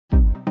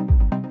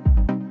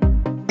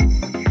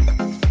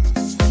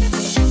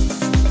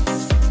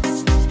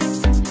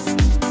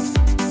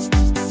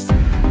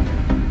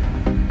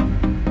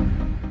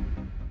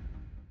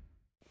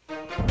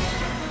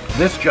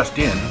This just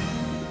in.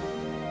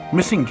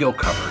 Missing gill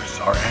covers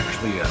are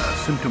actually a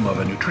symptom of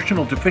a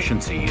nutritional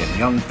deficiency in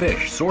young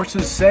fish.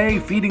 Sources say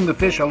feeding the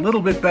fish a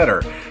little bit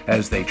better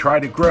as they try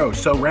to grow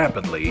so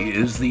rapidly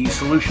is the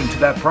solution to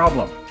that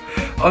problem.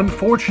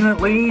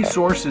 Unfortunately,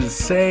 sources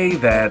say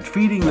that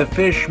feeding the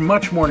fish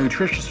much more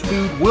nutritious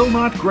food will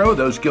not grow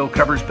those gill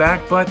covers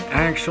back, but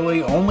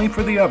actually only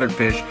for the other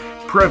fish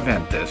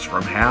prevent this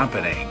from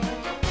happening.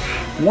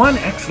 One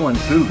excellent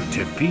food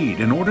to feed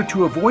in order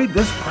to avoid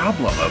this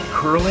problem of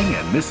curling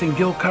and missing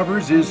gill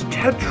covers is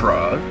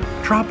Tetra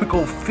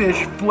Tropical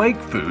Fish Flake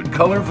Food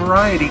color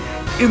variety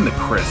in the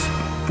crisp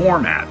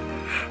format.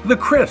 The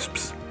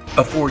crisps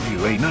afford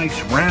you a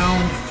nice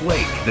round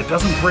flake that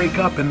doesn't break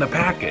up in the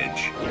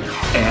package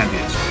and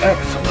is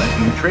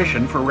excellent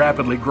nutrition for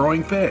rapidly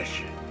growing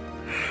fish.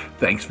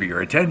 Thanks for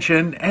your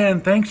attention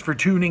and thanks for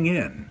tuning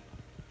in.